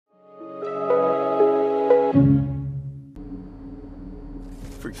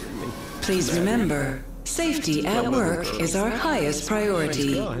forgive me. Please remember, safety at work is our highest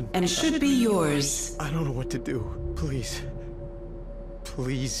priority and should be yours. I don't know what to do. Please.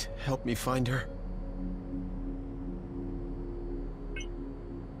 Please help me find her.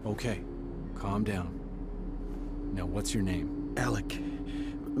 Okay, calm down. Now, what's your name? Alec.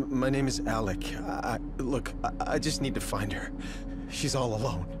 My name is Alec. Look, I just need to find her. She's all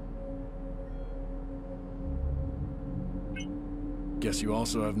alone. Guess you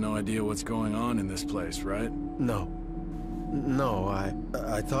also have no idea what's going on in this place, right? No. No,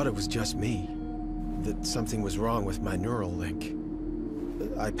 I thought it was just me. That something was wrong with my neural link.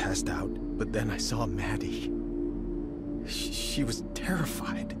 I passed out, but then I saw Maddy. She was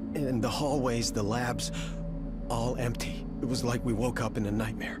terrified. And the hallways, the labs, all empty. It was like we woke up in a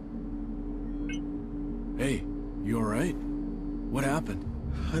nightmare. Hey, you alright? What happened?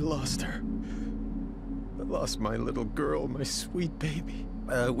 I lost her. I lost my little girl, my sweet baby.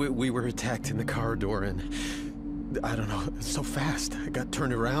 We were attacked in the corridor and... I don't know, so fast. I got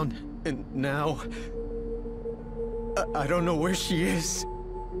turned around, and now... I don't know where she is.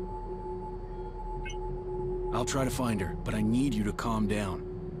 I'll try to find her, but I need you to calm down.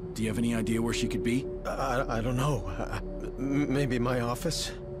 Do you have any idea where she could be? I don't know. Maybe my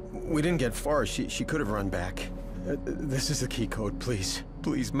office? We didn't get far. She could have run back. This is the key code, please.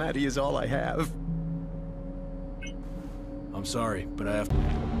 Please, Maddy is all I have. I'm sorry, but I have to...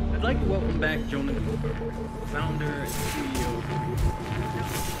 I'd like to welcome back Jonathan Cooper, founder and CEO of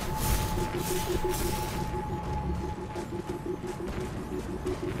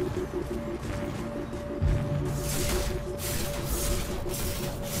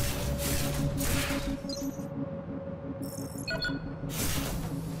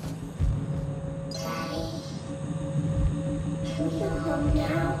Can we go home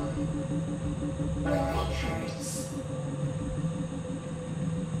now? My leg hurts.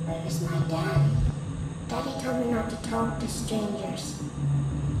 Where's my dad? Daddy told me not to talk to strangers.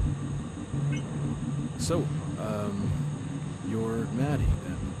 So, you're Maddy,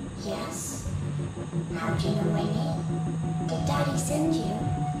 then? Yes? How'd you know my name? Did Daddy send you?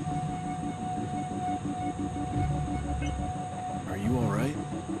 Are you alright?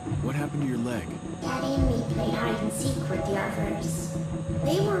 What happened to your leg? Daddy and me played hide and seek with the others.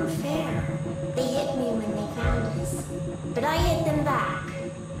 They weren't fair. They hit me when they found us. But I hit them back.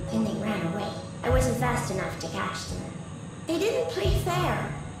 And they ran away. I wasn't fast enough to catch them. They didn't play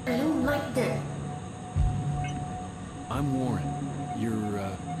fair. I don't like them. I'm Warren. Your,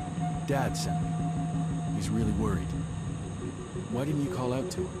 dad sent me. He's really worried. Why didn't you call out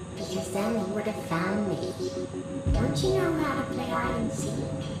to him? Because then he would have found me. Don't you know how to play hide and seek?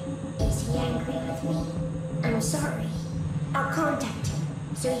 Is he angry with me? I'm sorry. I'll contact him,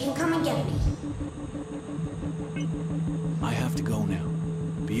 so he can come and get me. I have to go now.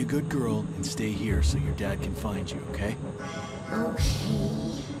 Be a good girl and stay here so your dad can find you, okay?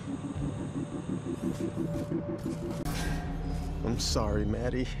 Okay. I'm sorry,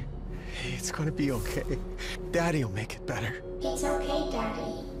 Maddy. It's gonna be okay. Daddy'll make it better. It's okay,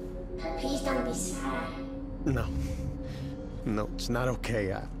 Daddy. Please don't be sad. No. No, it's not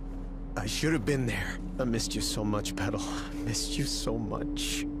okay. I should have been there. I missed you so much, Petal. I missed you so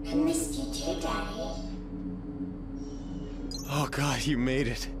much. I missed you too, Daddy. Oh, God, you made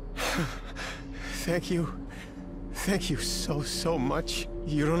it. Thank you. Thank you so much.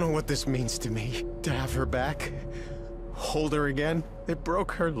 You don't know what this means to me. To have her back. Hold her again. They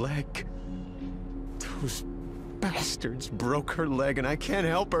broke her leg. Those bastards broke her leg and I can't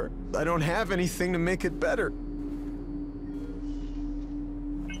help her. I don't have anything to make it better.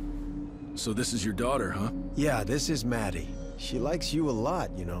 So this is your daughter, huh? Yeah, this is Maddy. She likes you a lot,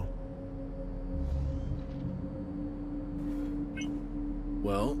 you know.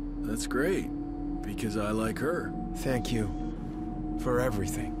 Well, that's great. Because I like her. Thank you. For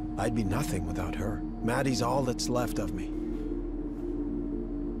everything. I'd be nothing without her. Maddy's all that's left of me.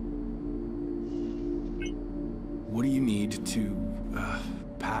 What do you need to,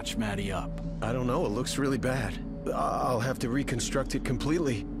 patch Maddy up? I don't know, it looks really bad. I'll have to reconstruct it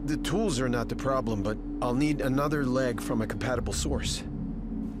completely. The tools are not the problem, but I'll need another leg from a compatible source.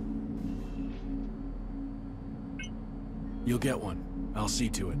 You'll get one. I'll see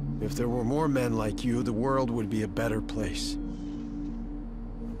to it. If there were more men like you, the world would be a better place.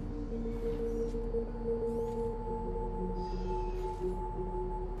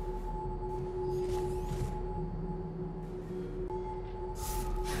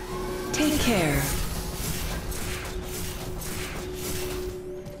 Take care.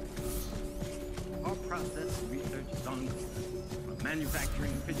 Our process research is ongoing. From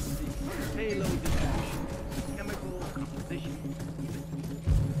manufacturing efficiency, payload distribution, chemical composition.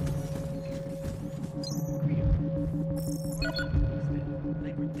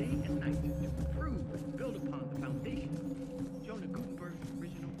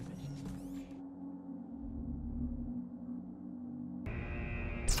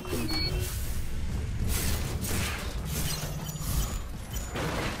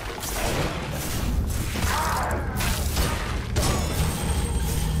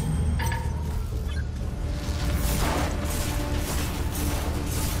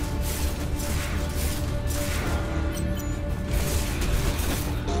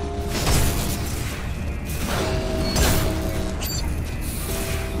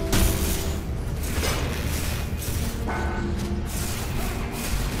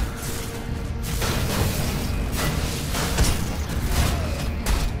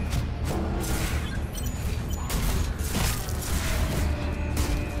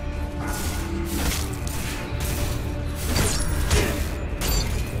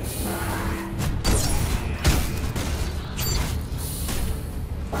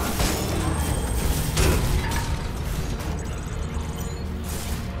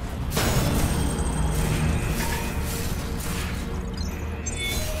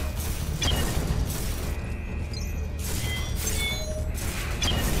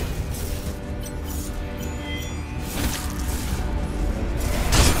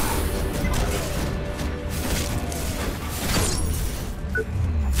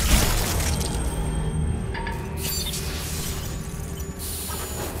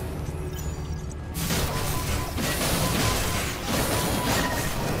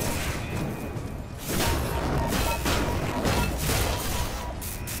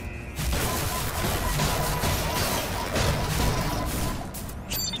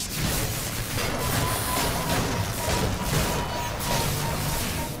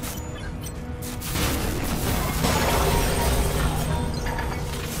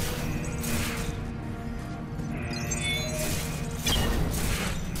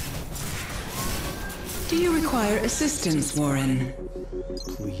 require assistance, Warren?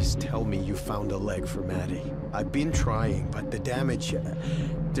 Please tell me you found a leg for Maddy. I've been trying, but the damage...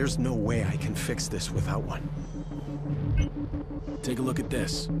 there's no way I can fix this without one. Take a look at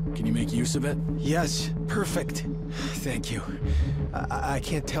this. Can you make use of it? Yes, perfect. Thank you. I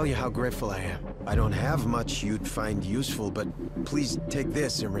can't tell you how grateful I am. I don't have much you'd find useful, but please take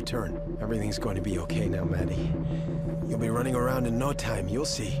this in return. Everything's going to be okay now, Maddy. You'll be running around in no time, you'll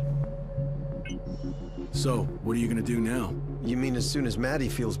see. So, what are you gonna do now? You mean as soon as Maddy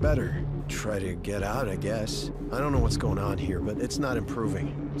feels better? Try to get out, I guess. I don't know what's going on here, but it's not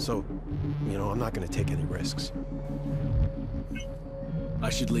improving. So, you know, I'm not gonna take any risks. I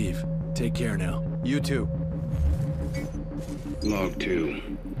should leave. Take care now. You too. Log 2.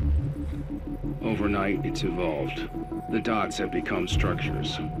 Overnight, it's evolved. The dots have become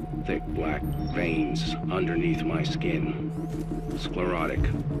structures. Thick black veins underneath my skin. Sclerotic.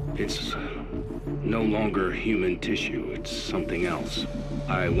 It's no longer human tissue, it's something else.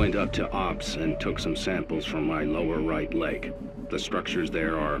 I went up to Ops and took some samples from my lower right leg. The structures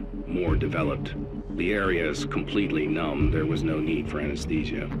there are more developed. The area is completely numb. There was no need for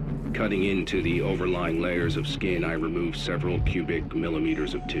anesthesia. Cutting into the overlying layers of skin, I removed several cubic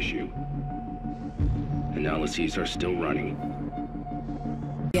millimeters of tissue. Analyses are still running.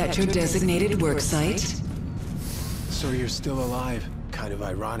 At your designated work site? So you're still alive. Kind of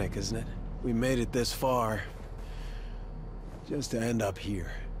ironic, isn't it? We made it this far, just to end up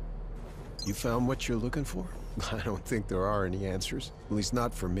here. You found what you're looking for? I don't think there are any answers. At least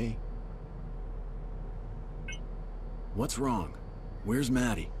not for me. What's wrong? Where's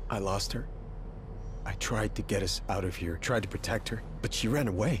Maddy? I lost her. I tried to get us out of here, tried to protect her, but she ran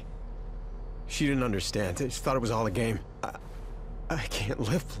away. She didn't understand. She thought it was all a game. I can't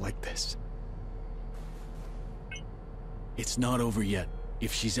live like this. It's not over yet.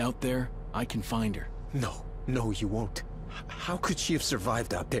 If she's out there, I can find her. No, you won't. How could she have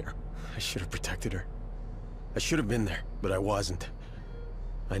survived out there? I should have protected her. I should have been there, but I wasn't.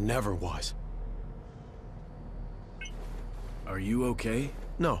 I never was. Are you okay?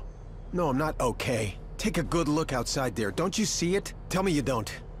 No, I'm not okay. Take a good look outside there. Don't you see it? Tell me you don't.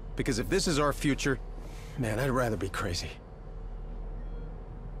 Because if this is our future, man, I'd rather be crazy.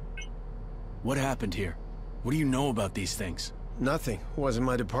 What happened here? What do you know about these things? Nothing. Wasn't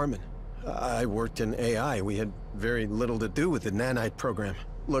my department. I worked in AI. We had very little to do with the nanite program.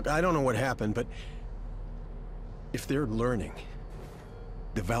 Look, I don't know what happened, but if they're learning,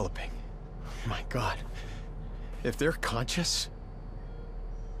 developing, my God, if they're conscious...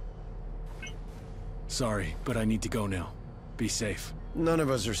 Sorry, but I need to go now. Be safe. None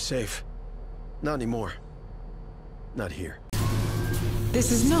of us are safe. Not anymore. Not here.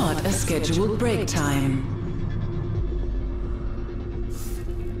 This is not a scheduled break time.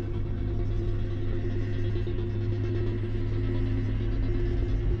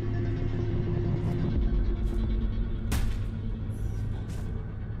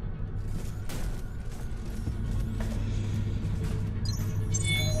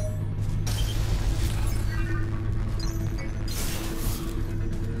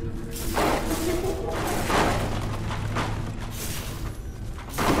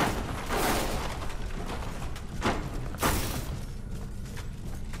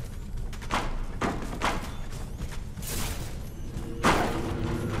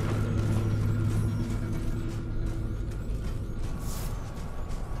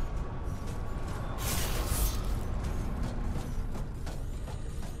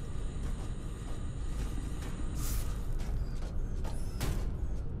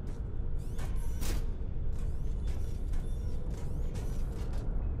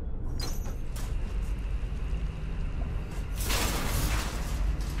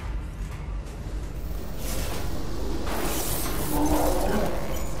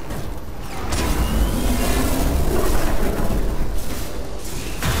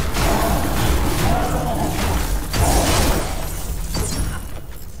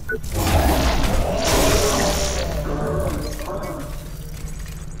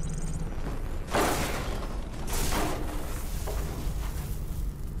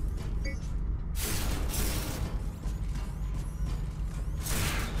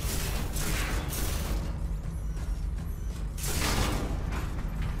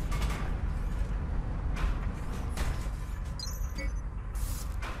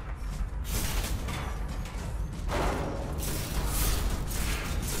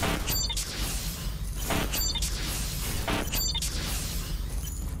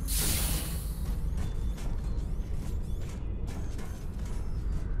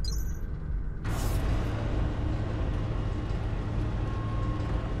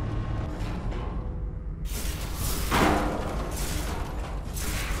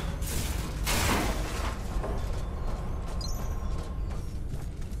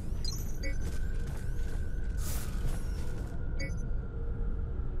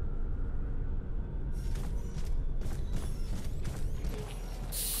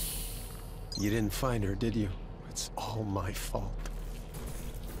 You didn't find her, did you? It's all my fault.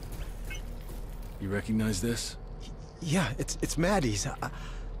 You recognize this? Yeah, it's Maddy's.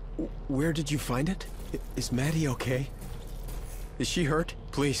 Where did you find it? Is Maddy okay? Is she hurt?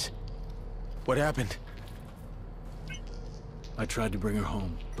 Please. What happened? I tried to bring her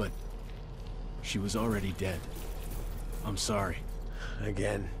home, but she was already dead. I'm sorry.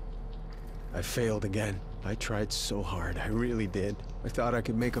 Again. I failed again. I tried so hard, I really did. I thought I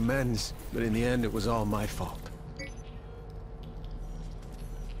could make amends, but in the end it was all my fault.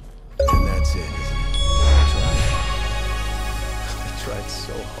 And that's it, isn't it? I tried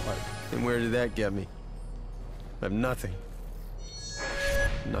so hard. And where did that get me? I have nothing.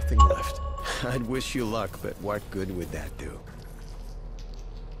 Nothing left. I'd wish you luck, but what good would that do?